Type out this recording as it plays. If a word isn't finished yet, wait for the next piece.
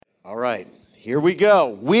All right, here we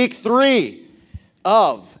go. Week 3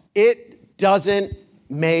 of It Doesn't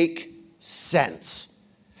Make Sense.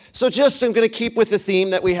 So I'm going to keep with the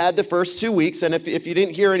theme that we had the first 2 weeks. And if you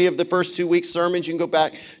didn't hear any of the first 2 weeks' sermons, you can go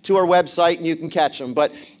back to our website and you can catch them.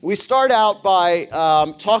 But we start out by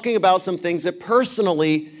talking about some things that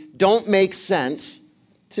personally don't make sense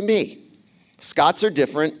to me. Scott's are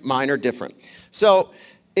different, mine are different. So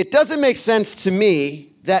it doesn't make sense to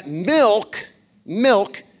me that milk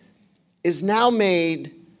is now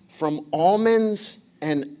made from almonds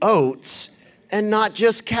and oats and not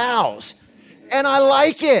just cows. And I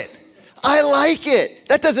like it.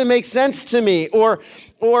 That doesn't make sense to me. Or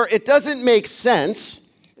it doesn't make sense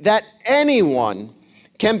that anyone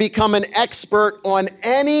can become an expert on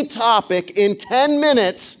any topic in 10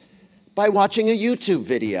 minutes by watching a YouTube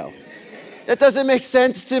video. That doesn't make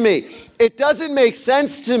sense to me. It doesn't make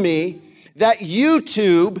sense to me that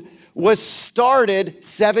YouTube was started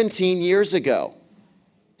 17 years ago.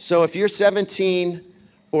 So if you're 17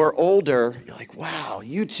 or older, you're like, wow,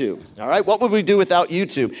 YouTube. All right, what would we do without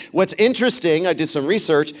YouTube? What's interesting, I did some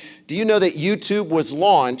research. Do you know that YouTube was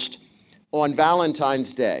launched on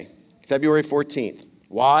Valentine's Day, February 14th?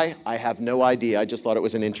 Why? I have no idea. I just thought it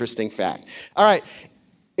was an interesting fact. All right,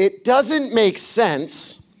 it doesn't make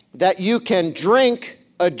sense that you can drink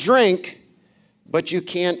a drink, but you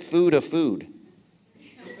can't food a food.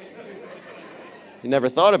 You never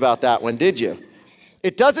thought about that one, did you?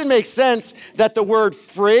 It doesn't make sense that the word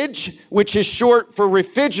fridge, which is short for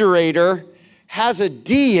refrigerator, has a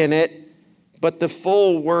D in it, but the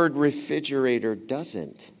full word refrigerator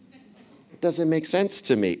doesn't. It doesn't make sense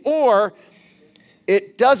to me. Or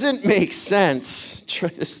it doesn't make sense.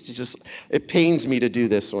 It pains me to do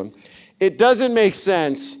this one. It doesn't make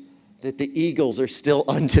sense that the Eagles are still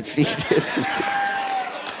undefeated.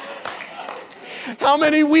 How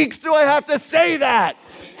many weeks do I have to say that?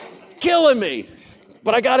 It's killing me.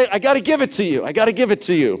 But I got to give it to you.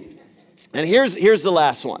 And here's the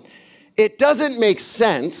last one. It doesn't make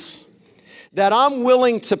sense that I'm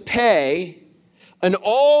willing to pay an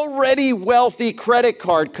already wealthy credit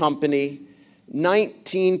card company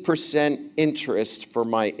 19% interest for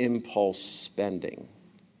my impulse spending.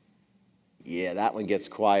 Yeah, that one gets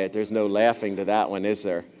quiet. There's no laughing to that one, is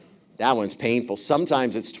there? That one's painful.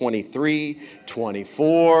 Sometimes it's 23,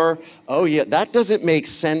 24. Oh yeah, that doesn't make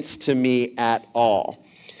sense to me at all.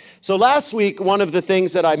 So last week, one of the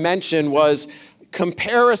things that I mentioned was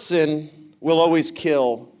comparison will always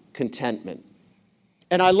kill contentment.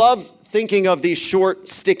 And I love thinking of these short,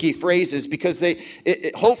 sticky phrases because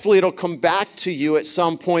hopefully it'll come back to you at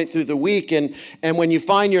some point through the week. And when you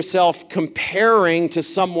find yourself comparing to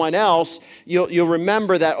someone else, you'll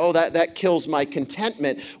remember that, that kills my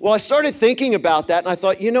contentment. Well, I started thinking about that and I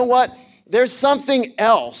thought, you know what? There's something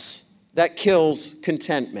else that kills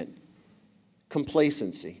contentment.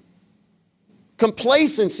 Complacency.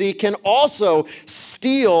 Complacency can also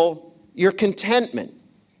steal your contentment.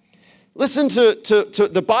 Listen to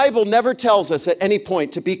the Bible never tells us at any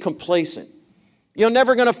point to be complacent. You're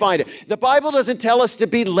never going to find it. The Bible doesn't tell us to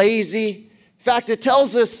be lazy. In fact, it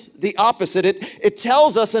tells us the opposite. It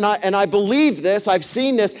tells us, and I believe this, I've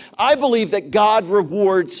seen this, I believe that God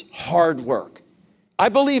rewards hard work. I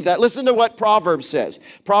believe that. Listen to what Proverbs says.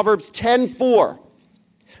 Proverbs 10:4.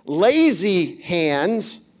 Lazy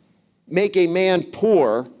hands make a man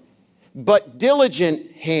poor, but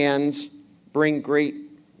diligent hands bring great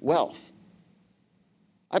wealth.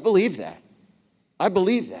 I believe that.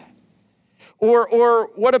 Or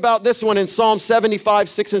what about this one in Psalm 75,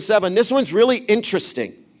 6 and 7? This one's really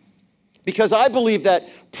interesting because I believe that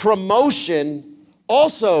promotion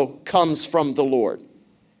also comes from the Lord.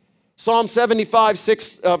 Psalm 75,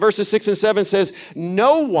 verses 6 and 7 says,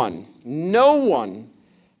 no one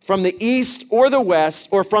from the east or the west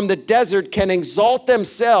or from the desert can exalt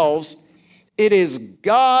themselves. It is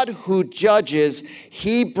God who judges.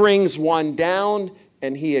 He brings one down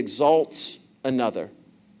and he exalts another.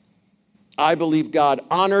 I believe God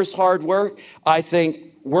honors hard work. I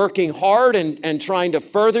think working hard and trying to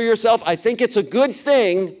further yourself, I think it's a good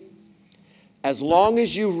thing as long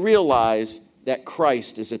as you realize that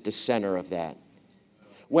Christ is at the center of that.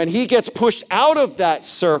 When he gets pushed out of that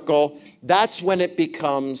circle, that's when it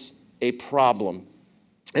becomes a problem.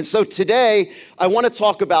 And so today, I want to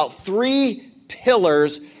talk about 3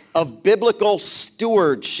 pillars of biblical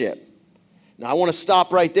stewardship. Now, I want to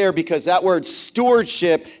stop right there because that word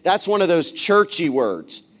stewardship, that's one of those churchy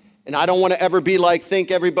words. And I don't want to ever be like,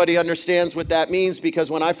 think everybody understands what that means,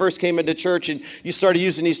 because when I first came into church and you started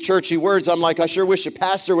using these churchy words, I'm like, I sure wish a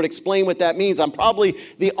pastor would explain what that means. I'm probably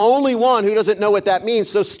the only one who doesn't know what that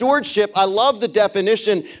means. So stewardship, I love the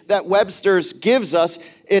definition that Webster's gives us.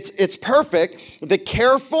 It's perfect. The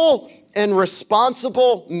careful and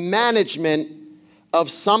responsible management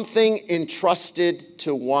of something entrusted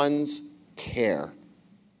to one's care.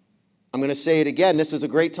 I'm going to say it again. This is a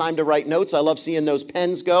great time to write notes. I love seeing those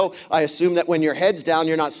pens go. I assume that when your head's down,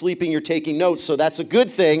 you're not sleeping, you're taking notes. So that's a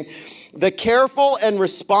good thing. The careful and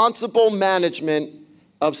responsible management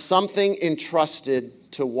of something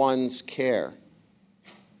entrusted to one's care.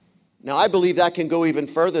 Now, I believe that can go even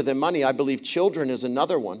further than money. I believe children is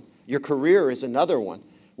another one. Your career is another one.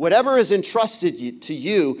 Whatever is entrusted to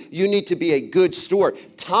you, you need to be a good steward.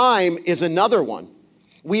 Time is another one.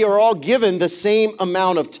 We are all given the same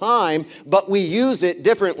amount of time, but we use it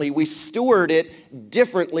differently. We steward it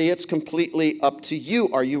differently. It's completely up to you.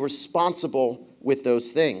 Are you responsible with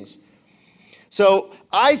those things? So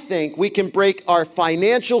I think we can break our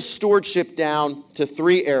financial stewardship down to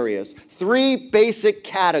 3 areas, 3 basic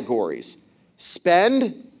categories: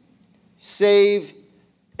 spend, save,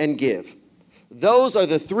 and give. Those are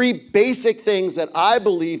the 3 basic things that I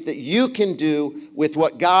believe that you can do with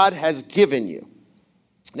what God has given you.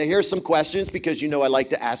 Now, here's some questions, because you know I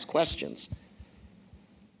like to ask questions.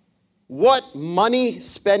 What money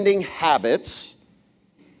spending habits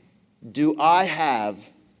do I have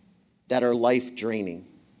that are life draining?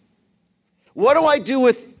 What do I do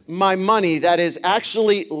with my money that is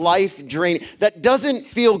actually life draining, that doesn't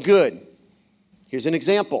feel good? Here's an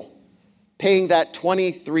example. Paying that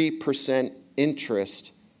 23%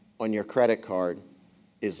 interest on your credit card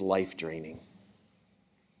is life draining.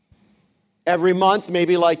 Every month,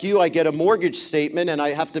 maybe like you, I get a mortgage statement and I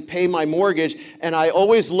have to pay my mortgage, and I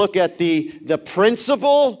always look at the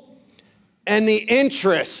principal and the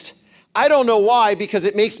interest. I don't know why, because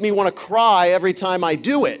it makes me want to cry every time I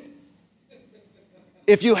do it.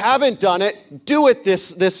 If you haven't done it, do it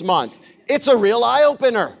this month. It's a real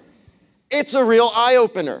eye-opener. It's a real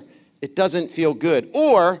eye-opener. It doesn't feel good.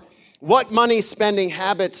 Or, what money spending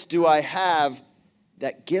habits do I have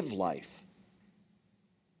that give life?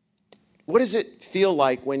 What does it feel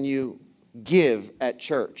like when you give at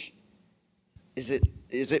church? Is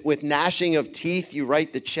it with gnashing of teeth? You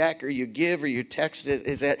write the check, or you give, or you text? Or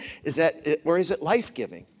is it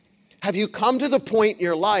life-giving? Have you come to the point in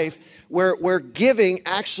your life where giving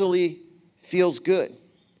actually feels good?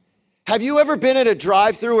 Have you ever been at a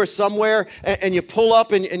drive-thru or somewhere and you pull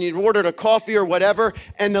up and you've ordered a coffee or whatever,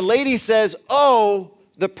 and the lady says, "Oh,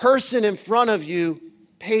 the person in front of you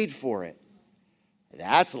paid for it"?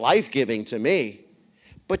 That's life-giving to me.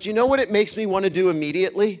 But you know what it makes me want to do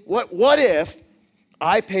immediately? What if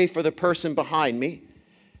I pay for the person behind me?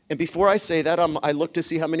 And before I say that, I look to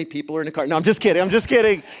see how many people are in the car. No, I'm just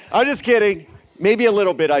kidding. Maybe a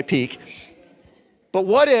little bit I peek. But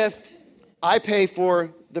what if I pay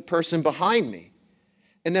for the person behind me?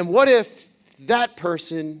 And then what if that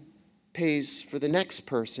person pays for the next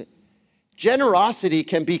person? Generosity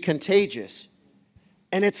can be contagious,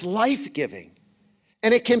 and it's life-giving.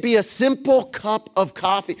 And it can be a simple cup of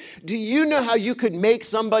coffee. Do you know how you could make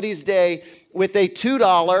somebody's day with a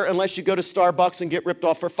 $2, unless you go to Starbucks and get ripped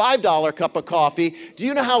off for $5 cup of coffee? Do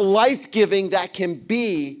you know how life-giving that can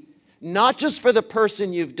be, not just for the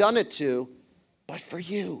person you've done it to, but for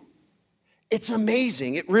you? It's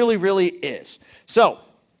amazing. It really, really is. So,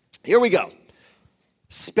 here we go.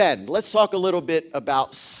 Spend. Let's talk a little bit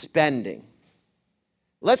about spending.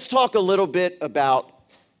 Let's talk a little bit about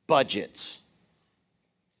budgets.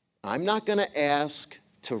 I'm not going to ask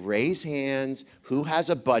to raise hands who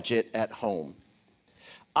has a budget at home.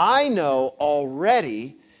 I know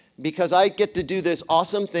already, because I get to do this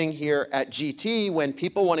awesome thing here at GT. When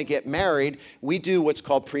people want to get married, we do what's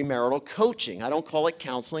called premarital coaching. I don't call it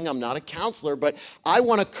counseling. I'm not a counselor, but I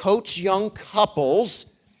want to coach young couples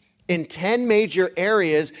in 10 major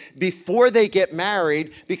areas before they get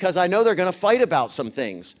married, because I know they're going to fight about some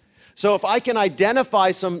things. So if I can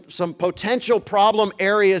identify some potential problem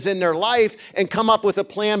areas in their life and come up with a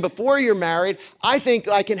plan before you're married, I think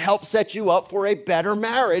I can help set you up for a better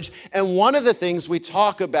marriage. And one of the things we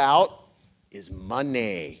talk about is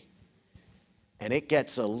money. And it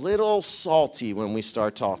gets a little salty when we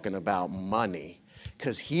start talking about money,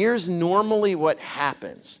 because here's normally what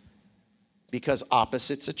happens, because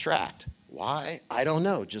opposites attract. Why? I don't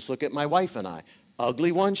know. Just look at my wife and I.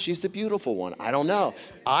 Ugly one, she's the beautiful one. I don't know.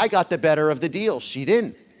 I got the better of the deal. She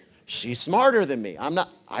didn't. She's smarter than me.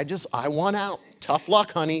 I won out. Tough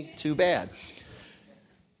luck, honey. Too bad.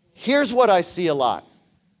 Here's what I see a lot.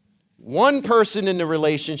 One person in the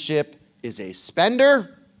relationship is a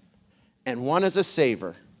spender and one is a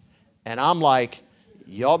saver. And I'm like,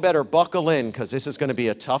 y'all better buckle in because this is going to be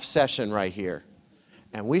a tough session right here.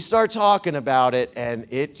 And we start talking about it, and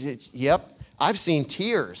yep, I've seen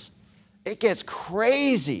tears. It gets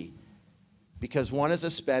crazy because one is a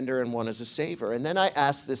spender and one is a saver. And then I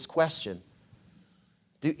ask this question: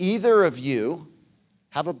 do either of you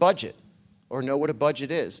have a budget or know what a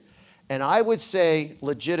budget is? And I would say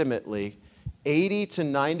legitimately 80 to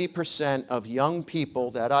 90% of young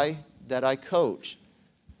people that I coach,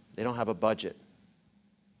 they don't have a budget.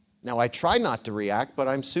 Now, I try not to react, but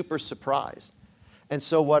I'm super surprised. And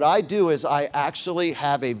so what I do is I actually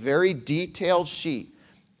have a very detailed sheet,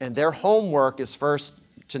 and their homework is first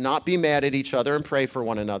to not be mad at each other and pray for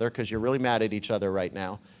one another, because you're really mad at each other right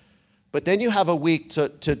now. But then you have a week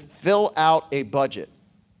to fill out a budget.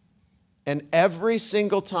 And every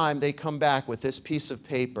single time they come back with this piece of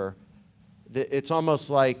paper, it's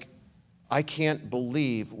almost like, I can't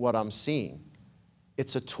believe what I'm seeing.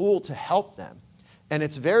 It's a tool to help them. And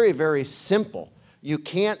it's very, very simple. You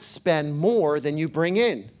can't spend more than you bring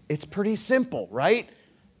in. It's pretty simple, right?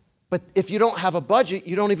 But if you don't have a budget,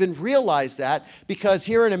 you don't even realize that, because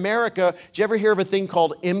here in America, did you ever hear of a thing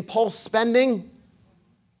called impulse spending?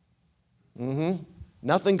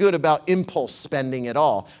 Nothing good about impulse spending at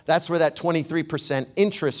all. That's where that 23%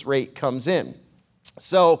 interest rate comes in.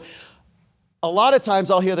 So a lot of times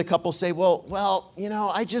I'll hear the couple say, well, you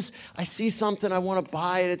know, I see something, I want to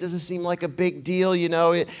buy it. It doesn't seem like a big deal, you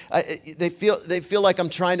know. They feel like I'm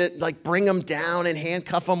trying to like bring them down and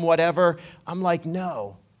handcuff them, whatever. I'm like,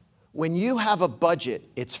 no. When you have a budget,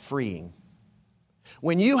 it's freeing.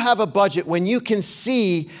 When you have a budget, when you can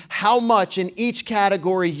see how much in each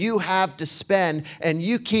category you have to spend and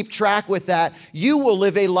you keep track with that, you will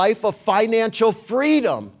live a life of financial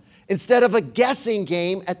freedom instead of a guessing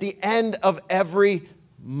game at the end of every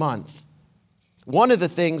month. One of the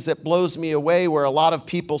things that blows me away where a lot of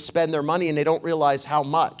people spend their money and they don't realize how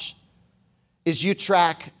much is you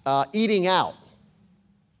track eating out.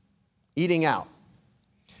 Eating out.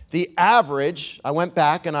 The average, I went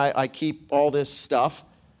back and I keep all this stuff.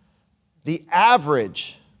 The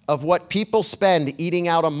average of what people spend eating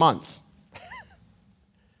out a month,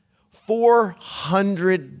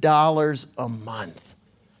 $400 a month.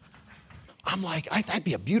 I'm like, that'd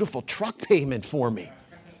be a beautiful truck payment for me.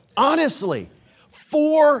 Honestly,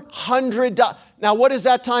 $400. Now, what is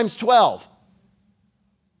that times 12?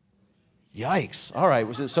 Yikes. All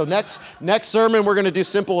right. So next sermon, we're going to do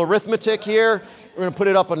simple arithmetic here. We're going to put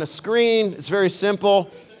it up on the screen. It's very simple.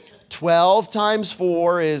 12 times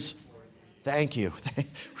 4 is, thank you.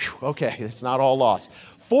 Okay, it's not all lost.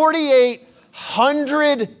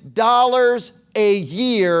 $4,800 a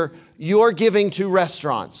year you're giving to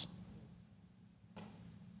restaurants.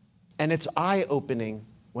 And it's eye-opening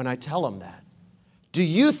when I tell them that. Do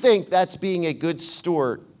you think that's being a good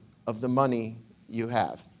steward of the money you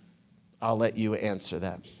have? I'll let you answer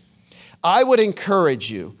that. I would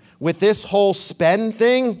encourage you, with this whole spend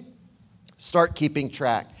thing, start keeping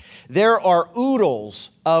track. There are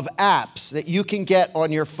oodles of apps that you can get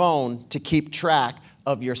on your phone to keep track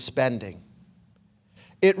of your spending.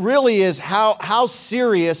 It really is how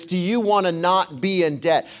serious do you want to not be in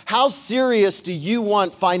debt? How serious do you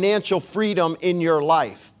want financial freedom in your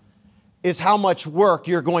life? Is how much work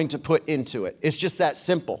you're going to put into it. It's just that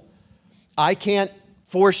simple. I can't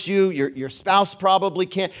force you, your spouse probably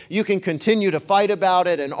can't. You can continue to fight about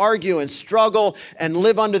it and argue and struggle and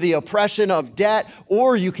live under the oppression of debt,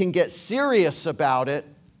 or you can get serious about it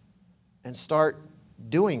and start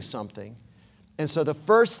doing something. And so the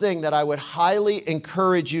first thing that I would highly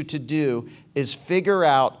encourage you to do is figure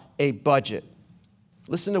out a budget.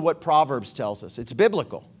 Listen to what Proverbs tells us. It's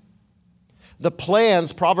biblical. The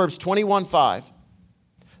plans, Proverbs 21:5,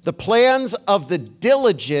 the plans of the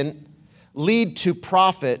diligent lead to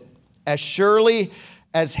profit as surely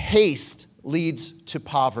as haste leads to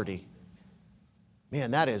poverty.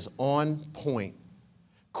 Man, that is on point.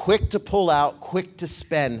 Quick to pull out, quick to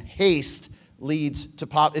spend. Haste leads to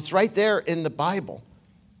poverty. It's right there in the Bible.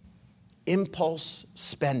 Impulse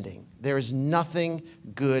spending. There is nothing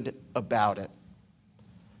good about it.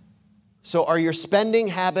 So are your spending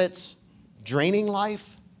habits draining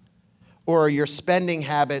life, or are your spending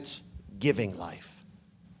habits giving life?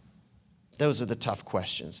 Those are the tough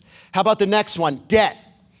questions. How about the next one? Debt.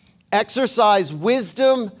 Exercise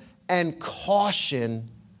wisdom and caution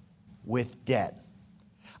with debt.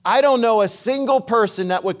 I don't know a single person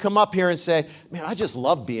that would come up here and say, man, I just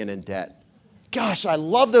love being in debt. Gosh, I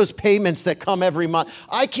love those payments that come every month.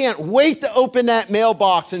 I can't wait to open that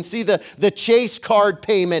mailbox and see the Chase card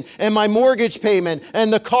payment and my mortgage payment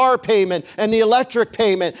and the car payment and the electric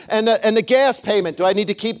payment and the gas payment. Do I need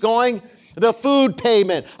to keep going? The food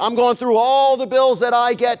payment. I'm going through all the bills that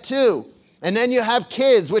I get too. And then you have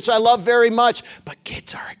kids, which I love very much, but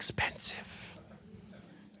kids are expensive.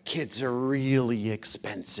 Kids are really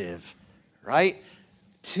expensive, right?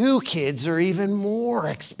 2 kids are even more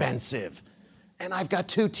expensive. And I've got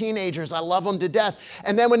 2 teenagers. I love them to death.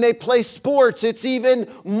 And then when they play sports, it's even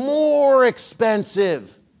more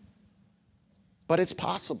expensive. But it's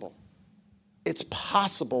possible. It's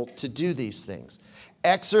possible to do these things.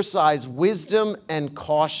 Exercise wisdom and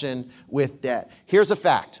caution with debt. Here's a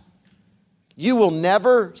fact. You will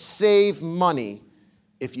never save money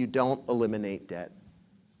if you don't eliminate debt.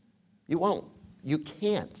 You won't. You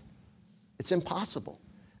can't. It's impossible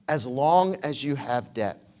as long as you have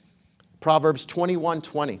debt. Proverbs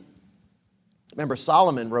 21:20. Remember,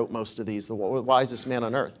 Solomon wrote most of these, the wisest man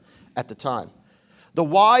on earth at the time. The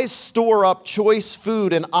wise store up choice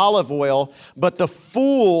food and olive oil, but the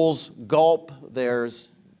fools gulp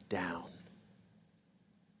theirs down.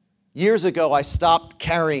 Years ago, I stopped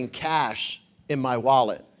carrying cash in my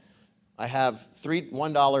wallet. I have 3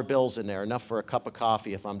 $1 bills in there, enough for a cup of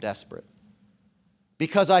coffee if I'm desperate.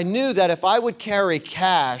 Because I knew that if I would carry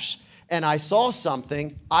cash and I saw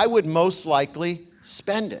something, I would most likely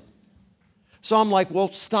spend it. So I'm like,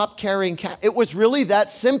 well, stop carrying cash. It was really that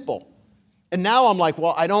simple. And now I'm like,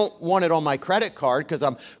 well, I don't want it on my credit card because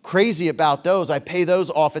I'm crazy about those. I pay those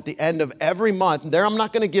off at the end of every month. There, I'm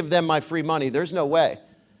not going to give them my free money. There's no way.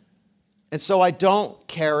 And so I don't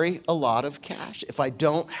carry a lot of cash. If I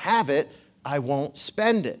don't have it, I won't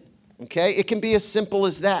spend it. Okay? It can be as simple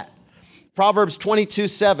as that. Proverbs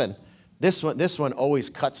 22:7. This one always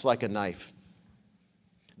cuts like a knife.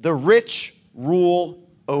 The rich rule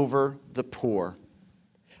over the poor,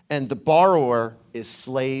 and the borrower is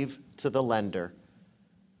slave to the lender.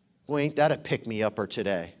 Well, ain't that a pick-me-upper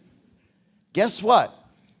today? Guess what?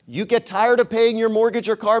 You get tired of paying your mortgage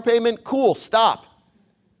or car payment? Cool, stop.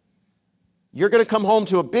 You're going to come home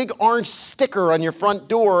to a big orange sticker on your front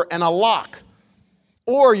door and a lock.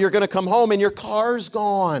 Or you're going to come home and your car's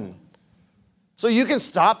gone. So you can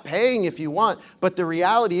stop paying if you want, but the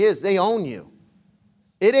reality is they own you.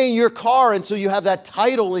 It ain't your car until you have that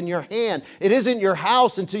title in your hand. It isn't your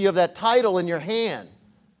house until you have that title in your hand.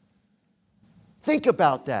 Think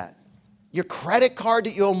about that. Your credit card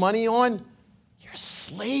that you owe money on, you're a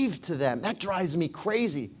slave to them. That drives me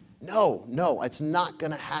crazy. No, it's not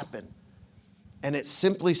going to happen. And it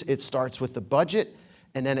starts with the budget,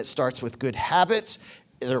 and then it starts with good habits,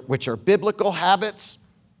 which are biblical habits.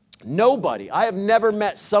 I have never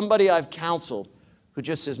met somebody I've counseled who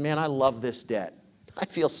just says, man, I love this debt. I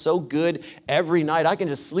feel so good every night. I can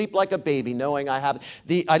just sleep like a baby knowing I have.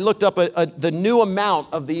 I looked up the new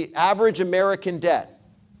amount of the average American debt.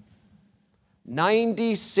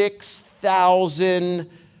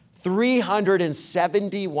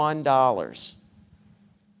 $96,371.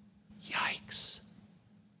 Yikes.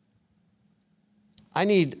 I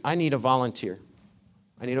need a volunteer.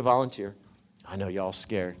 I know y'all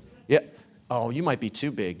scared. Yeah. Oh, you might be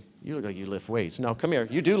too big. You look like you lift weights. No, come here.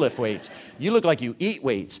 You do lift weights. You look like you eat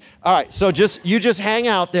weights. All right, so you just hang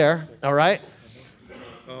out there, all right?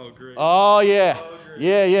 Oh, great. Oh, yeah.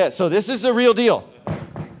 Yeah. So this is the real deal.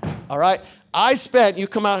 All right? You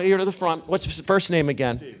come out here to the front. What's your first name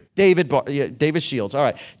again? David David Shields. All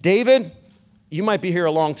right. David, you might be here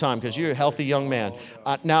a long time because you're a healthy young man.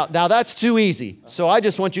 Now that's too easy. So I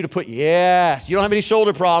just want you to put, yes. You don't have any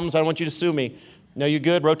shoulder problems. I don't want you to sue me. No, you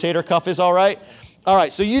good? Rotator cuff is all right? All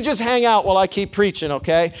right, so you just hang out while I keep preaching,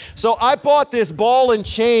 okay? So I bought this ball and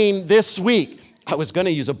chain this week. I was going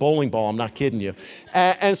to use a bowling ball. I'm not kidding you.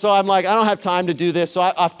 And so I'm like, I don't have time to do this. So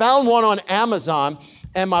I found one on Amazon.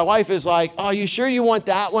 And my wife is like, oh, you sure you want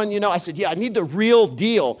that one? I said, yeah, I need the real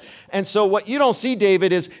deal. And so what you don't see,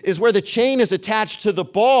 David, is where the chain is attached to the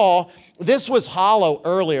ball. This was hollow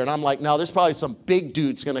earlier. And I'm like, no, there's probably some big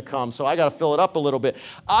dude's going to come. So I got to fill it up a little bit.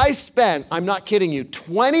 I spent, I'm not kidding you,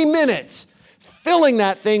 20 minutes filling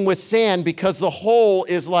that thing with sand because the hole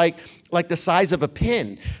is like the size of a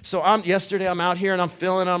pin. So yesterday I'm out here and I'm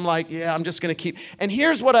filling. I'm like, yeah, I'm just going to keep. And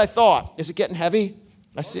here's what I thought. Is it getting heavy?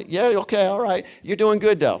 I said, yeah, okay, all right. You're doing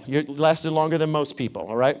good, though. You're lasting longer than most people,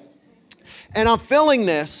 all right? And I'm filling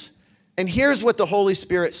this, and here's what the Holy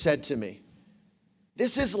Spirit said to me.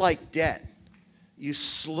 This is like debt. You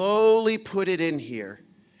slowly put it in here,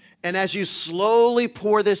 And as you slowly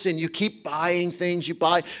pour this in, you keep buying things. You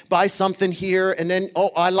buy something here, and then,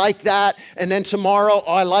 oh, I like that. And then tomorrow,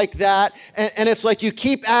 oh, I like that. And it's like you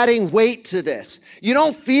keep adding weight to this. You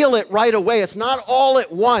don't feel it right away. It's not all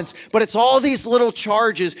at once, but it's all these little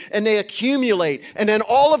charges, and they accumulate. And then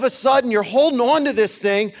all of a sudden, you're holding on to this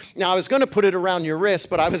thing. Now, I was going to put it around your wrist,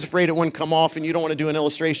 but I was afraid it wouldn't come off, and you don't want to do an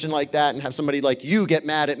illustration like that and have somebody like you get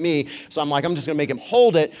mad at me. So I'm like, I'm just going to make him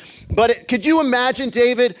hold it. But could you imagine,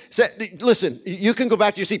 David? Listen, you can go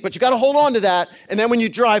back to your seat, but you got to hold on to that. And then when you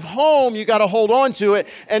drive home, you got to hold on to it.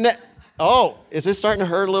 And that, oh, is this starting to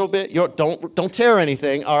hurt a little bit? Don't tear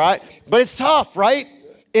anything, all right? But it's tough, right?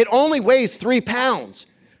 It only weighs 3 pounds.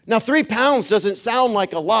 Now, 3 pounds doesn't sound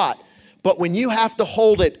like a lot, but when you have to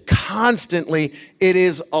hold it constantly, it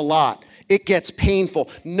is a lot. It gets painful.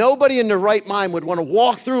 Nobody in their right mind would want to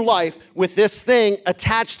walk through life with this thing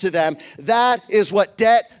attached to them. That is what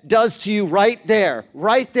debt does to you right there,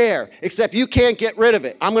 except you can't get rid of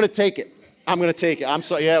it. I'm going to take it. I'm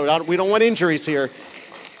sorry, yeah, we don't want injuries here.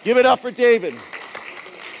 Give it up for David.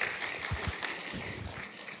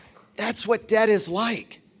 That's what debt is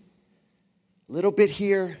like. A little bit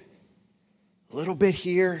here, a little bit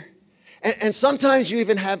here. And sometimes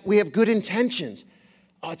we have good intentions.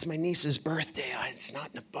 Oh, it's my niece's birthday. It's not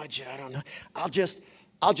in the budget. I don't know. I'll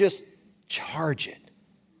just charge it.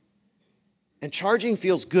 And charging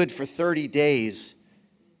feels good for 30 days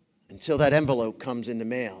until that envelope comes in the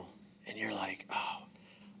mail. And you're like, oh,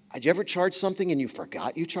 did you ever charge something and you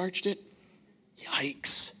forgot you charged it?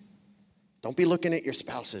 Yikes. Don't be looking at your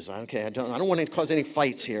spouses. Okay, I don't want to cause any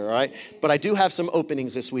fights here, all right? But I do have some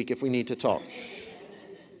openings this week if we need to talk.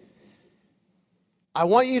 I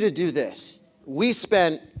want you to do this. We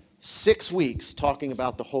spent 6 weeks talking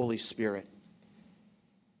about the Holy Spirit.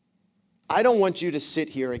 I don't want you to sit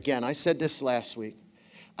here again. I said this last week.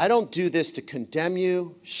 I don't do this to condemn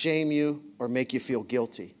you, shame you, or make you feel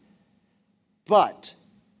guilty. But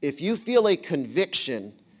if you feel a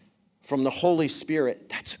conviction from the Holy Spirit,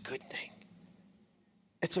 that's a good thing.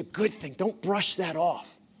 It's a good thing. Don't brush that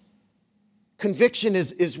off. Conviction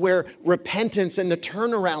is where repentance and the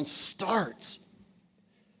turnaround starts.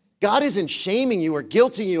 God isn't shaming you or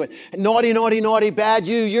guilting you. Naughty, naughty, naughty, bad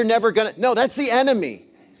you. You're never going to. No, that's the enemy.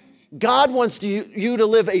 God wants you to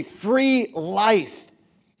live a free life.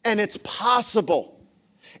 And it's possible.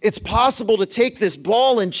 It's possible to take this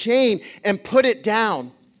ball and chain and put it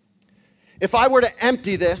down. If I were to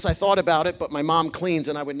empty this, I thought about it, but my mom cleans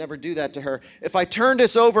and I would never do that to her. If I turned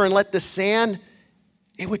this over and let the sand,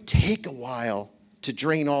 it would take a while to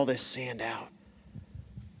drain all this sand out.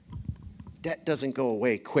 Debt doesn't go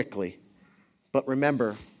away quickly. But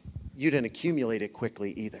remember, you didn't accumulate it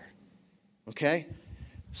quickly either. Okay?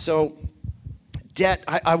 So, debt,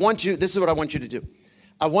 I want you, this is what I want you to do.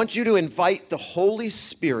 I want you to invite the Holy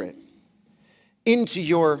Spirit into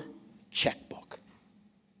your checkbook.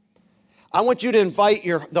 I want you to invite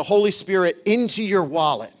the Holy Spirit into your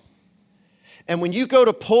wallet. And when you go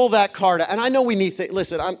to pull that card out, and I know we need things,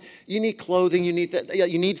 listen, you need clothing, you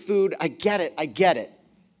need food, I get it.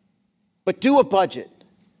 But do a budget.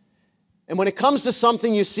 And when it comes to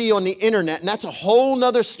something you see on the internet, and that's a whole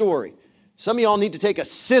nother story. Some of y'all need to take a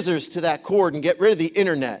scissors to that cord and get rid of the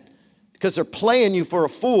internet because they're playing you for a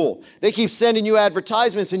fool. They keep sending you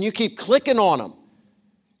advertisements and you keep clicking on them.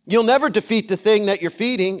 You'll never defeat the thing that you're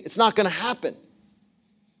feeding. It's not going to happen.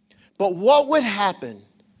 But what would happen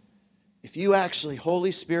if you actually,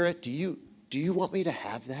 Holy Spirit, do you want me to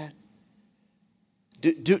have that?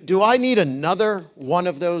 Do I need another one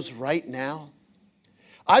of those right now?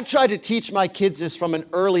 I've tried to teach my kids this from an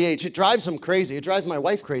early age. It drives them crazy. It drives my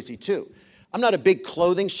wife crazy too. I'm not a big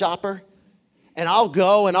clothing shopper. And I'll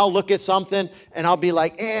go and I'll look at something and I'll be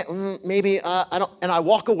like, maybe I don't, and I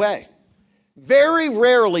walk away. Very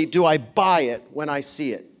rarely do I buy it when I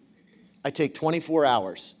see it. I take 24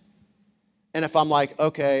 hours. And if I'm like,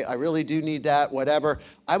 okay, I really do need that, whatever,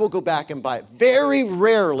 I will go back and buy it. Very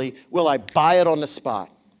rarely will I buy it on the spot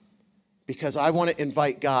because I want to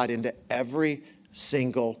invite God into every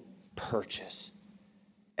single purchase.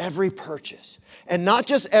 Every purchase. And not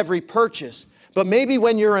just every purchase, but maybe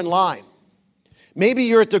when you're in line. Maybe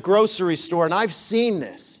you're at the grocery store, and I've seen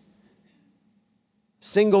this.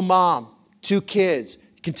 Single mom, 2 kids.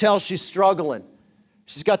 You can tell she's struggling.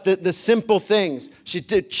 She's got the simple things. She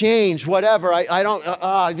did change, whatever. I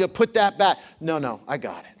don't, put that back. No, I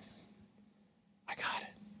got it.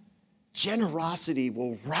 Generosity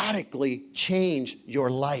will radically change your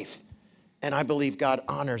life. And I believe God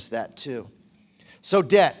honors that too. So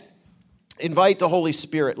debt, invite the Holy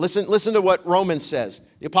Spirit. Listen to what Romans says,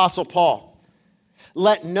 the Apostle Paul.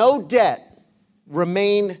 Let no debt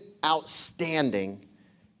remain outstanding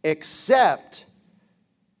except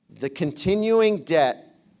the continuing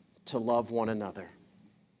debt to love one another.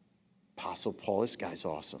 Apostle Paul, this guy's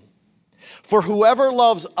awesome. For whoever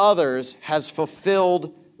loves others has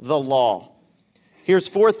fulfilled the law. Here's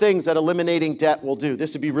 4 things that eliminating debt will do.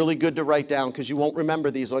 This would be really good to write down because you won't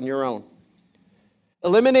remember these on your own.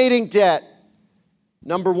 Eliminating debt,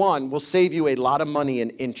 number 1, will save you a lot of money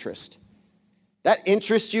in interest. That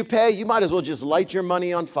interest you pay, you might as well just light your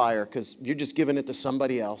money on fire because you're just giving it to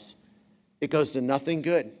somebody else. It goes to nothing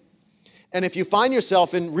good. And if you find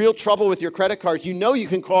yourself in real trouble with your credit cards, you know you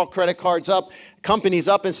can call companies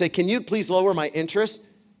up and say, can you please lower my interest?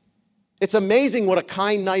 It's amazing what a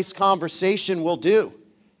kind, nice conversation will do.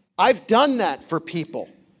 I've done that for people.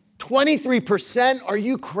 23%? Are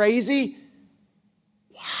you crazy?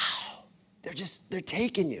 Wow. They're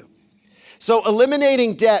taking you. So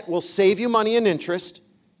eliminating debt will save you money and interest.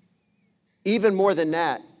 Even more than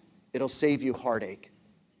that, it'll save you heartache.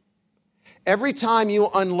 Every time you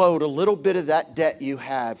unload a little bit of that debt you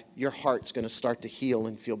have, your heart's going to start to heal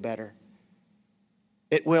and feel better.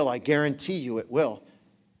 It will. I guarantee you it will.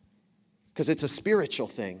 Because it's a spiritual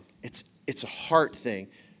thing. It's a heart thing.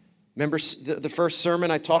 Remember the first sermon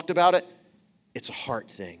I talked about it? It's a heart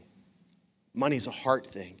thing. Money's a heart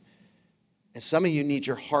thing. And some of you need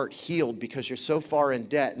your heart healed because you're so far in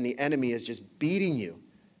debt and the enemy is just beating you.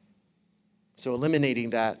 So eliminating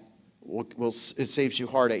that it saves you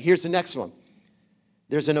heartache. Here's the next one.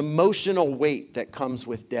 There's an emotional weight that comes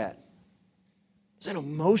with debt. There's an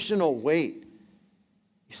emotional weight.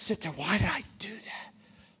 You sit there, why did I do that?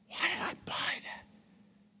 Why did I buy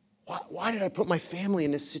that? Why did I put my family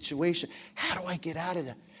in this situation? How do I get out of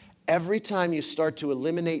that? Every time you start to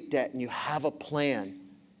eliminate debt and you have a plan,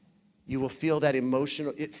 you will feel that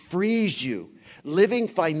emotional, it frees you. Living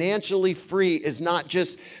financially free is not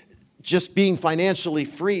just being financially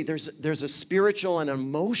free. There's a spiritual and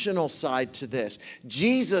emotional side to this.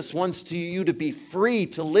 Jesus wants you to be free,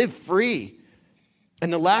 to live free.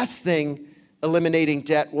 And the last thing eliminating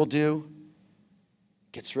debt will do,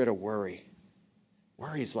 gets rid of worry.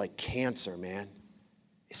 Worry is like cancer, man.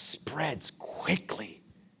 It spreads quickly.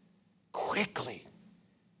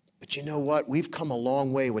 But you know what? We've come a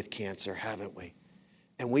long way with cancer, haven't we?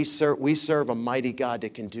 And we serve a mighty God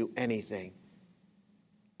that can do anything.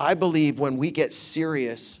 I believe when we get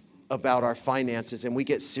serious about our finances and we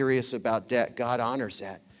get serious about debt, God honors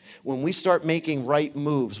that. When we start making right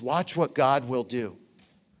moves, watch what God will do.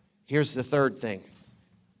 Here's the third thing.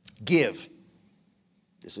 Give.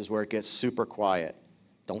 This is where it gets super quiet.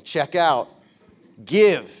 Don't check out.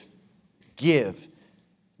 Give.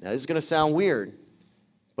 Now, this is going to sound weird,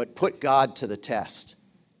 but put God to the test.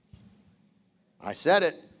 I said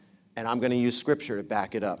it, and I'm going to use scripture to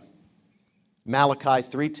back it up. Malachi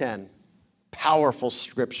 3:10, powerful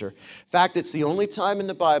scripture. In fact, it's the only time in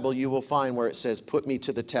the Bible you will find where it says, put me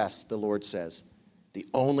to the test, the Lord says. The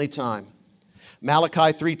only time.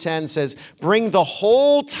 Malachi 3:10 says, bring the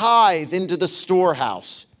whole tithe into the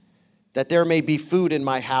storehouse, that there may be food in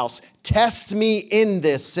my house. Test me in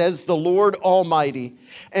this, says the Lord Almighty,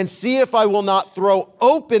 and see if I will not throw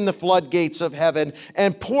open the floodgates of heaven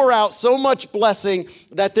and pour out so much blessing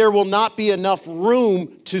that there will not be enough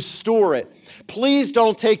room to store it. Please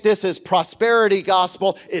don't take this as prosperity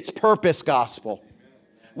gospel. It's purpose gospel.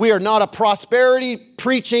 We are not a prosperity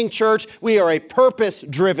preaching church. We are a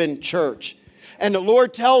purpose-driven church. And the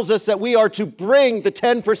Lord tells us that we are to bring the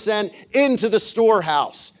 10% into the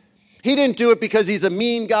storehouse. He didn't do it because he's a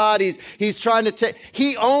mean God. He's trying to take,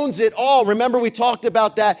 he owns it all. Remember, we talked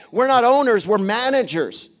about that. We're not owners, we're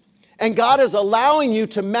managers. And God is allowing you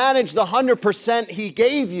to manage the 100% he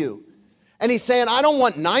gave you. And he's saying, I don't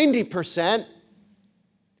want 90%,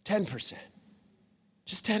 10%.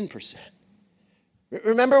 Just 10%.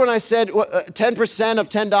 Remember when I said 10% of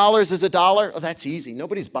 $10 is $1? Oh, that's easy.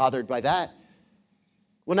 Nobody's bothered by that.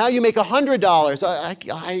 Well, now you make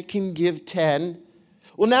 $100. I can give 10.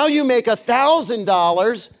 Well, now you make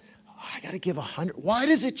 $1,000. I got to give 100. Why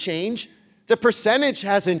does it change? The percentage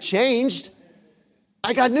hasn't changed.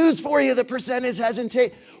 I got news for you. The percentage hasn't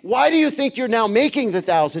changed. Why do you think you're now making the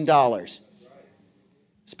 $1,000?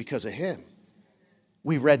 It's because of him.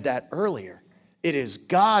 We read that earlier. It is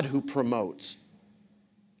God who promotes.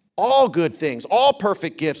 All good things, all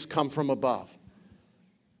perfect gifts come from above.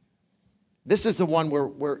 This is the one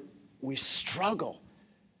where we struggle.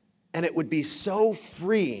 And it would be so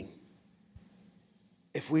freeing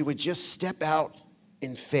if we would just step out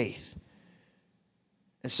in faith.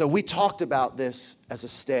 And so we talked about this as a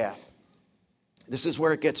staff. This is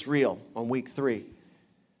where it gets real on week 3.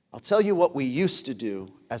 I'll tell you what we used to do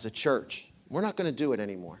as a church. We're not going to do it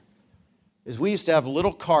anymore. Is we used to have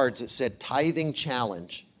little cards that said tithing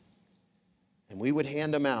challenge. and we would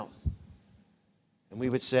hand them out. And we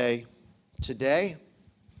would say, today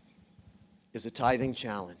is a tithing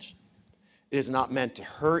challenge. It is not meant to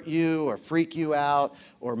hurt you or freak you out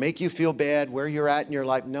or make you feel bad where you're at in your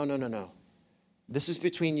life. No, no, no, no. This is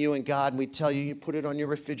between you and God, and we tell you, you put it on your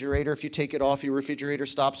refrigerator. If you take it off, your refrigerator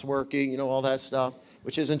stops working, all that stuff,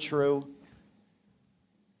 which isn't true.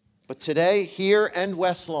 But today, here and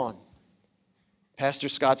West Lawn, Pastor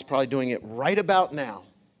Scott's probably doing it right about now.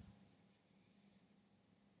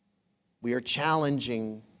 We are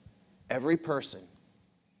challenging every person.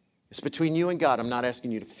 It's between you and God. I'm not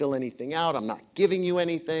asking you to fill anything out. I'm not giving you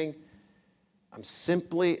anything. I'm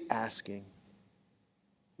simply asking,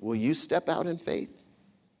 will you step out in faith?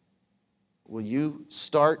 Will you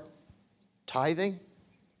start tithing?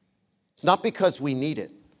 It's not because we need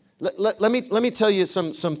it. Let me tell you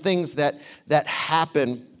some things that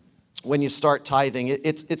happen when you start tithing.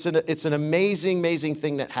 It's an amazing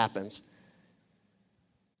thing that happens.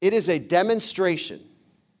 It is a demonstration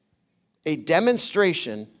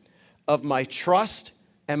of my trust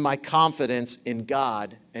and my confidence in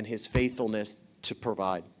God and His faithfulness to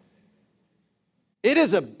provide. It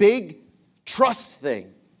is a big trust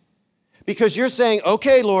thing because you're saying,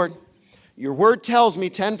 okay, Lord, your word tells me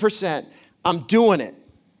 10%. I'm doing it.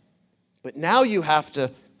 But now you have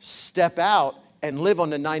to step out and live on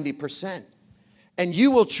the 90%. And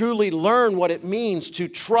you will truly learn what it means to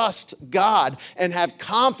trust God and have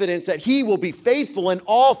confidence that He will be faithful in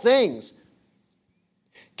all things.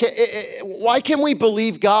 Why can we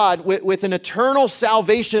believe God with an eternal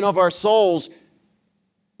salvation of our souls,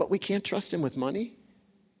 but we can't trust Him with money?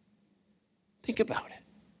 Think about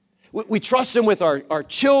it. We trust Him with our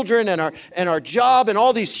children and our job and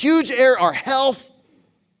all these huge our health.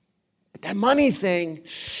 But that money thing,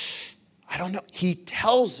 I don't know. He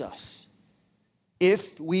tells us,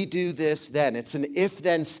 if we do this, then. It's an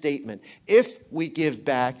if-then statement. If we give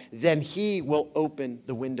back, then He will open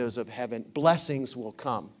the windows of heaven. Blessings will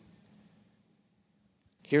come.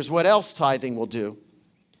 Here's what else tithing will do.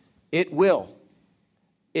 It will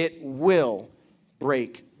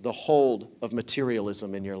break the hold of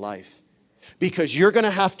materialism in your life. Because you're going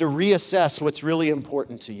to have to reassess what's really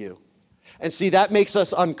important to you. And see, that makes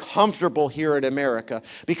us uncomfortable here in America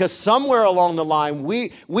because somewhere along the line, we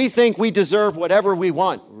think we deserve whatever we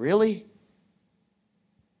want. Really?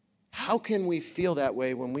 How can we feel that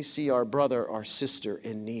way when we see our brother, our sister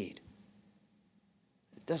in need?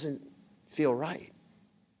 It doesn't feel right.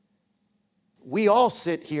 We all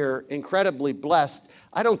sit here incredibly blessed.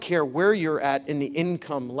 I don't care where you're at in the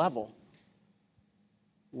income level.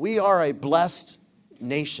 We are a blessed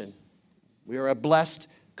nation. We are a blessed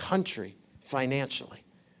country. Financially.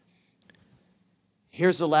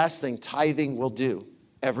 Here's the last thing tithing will do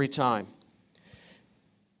every time.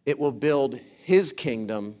 It will build His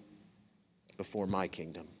kingdom before my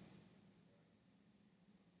kingdom.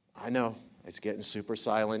 I know, it's getting super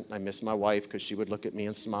silent. I miss my wife because she would look at me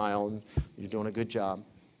and smile and you're doing a good job.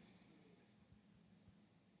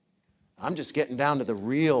 I'm just getting down to the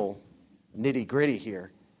real nitty-gritty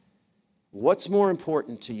here. What's more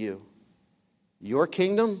important to you? Your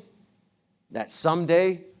kingdom? That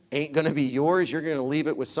someday ain't going to be yours, you're going to leave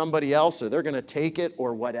it with somebody else, or they're going to take it,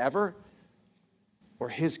 or whatever, or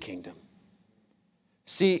His kingdom.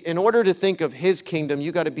 See, in order to think of His kingdom,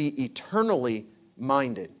 you got to be eternally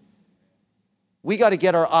minded. We got to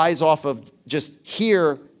get our eyes off of just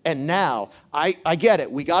here and now. I get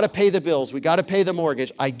it. We got to pay the bills. We got to pay the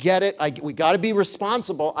mortgage. I get it. We got to be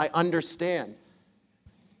responsible. I understand.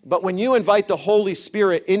 But when you invite the Holy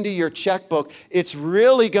Spirit into your checkbook, it's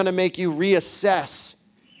really going to make you reassess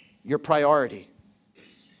your priority.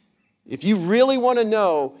 If you really want to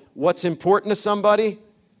know what's important to somebody,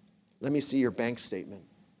 let me see your bank statement.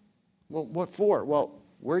 Well, what for? Well,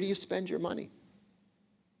 where do you spend your money?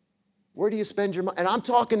 Where do you spend your money? And I'm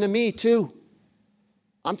talking to me too.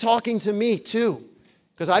 I'm talking to me too.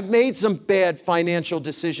 Because I've made some bad financial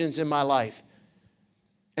decisions in my life.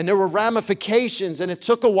 And there were ramifications, and it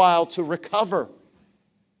took a while to recover.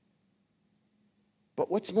 But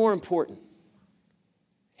what's more important?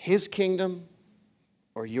 His kingdom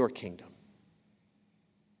or your kingdom?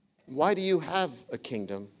 Why do you have a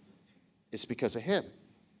kingdom? It's because of Him,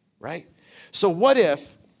 right? So what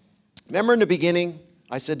if, remember in the beginning,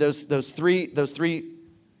 I said those three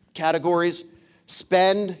categories,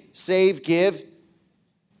 spend, save, give.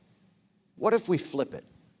 What if we flip it?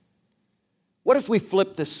 What if we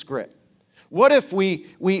flip the script? What if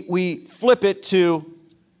we flip it to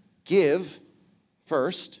give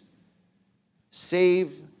first,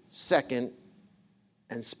 save second,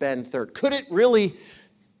 and spend third? Could it really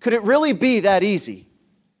be that easy?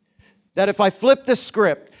 That if I flip the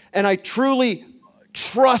script and I truly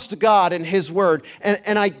trust God and His word,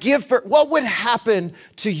 and I give for, what would happen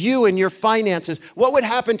to you in your finances? What would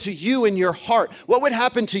happen to you in your heart? What would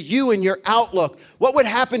happen to you in your outlook? What would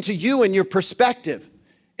happen to you in your perspective?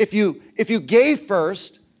 If you gave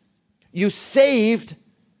first, you saved,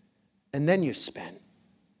 and then you spent.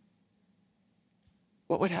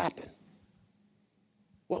 What would happen?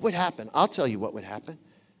 What would happen? I'll tell you what would happen.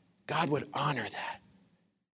 God would honor that.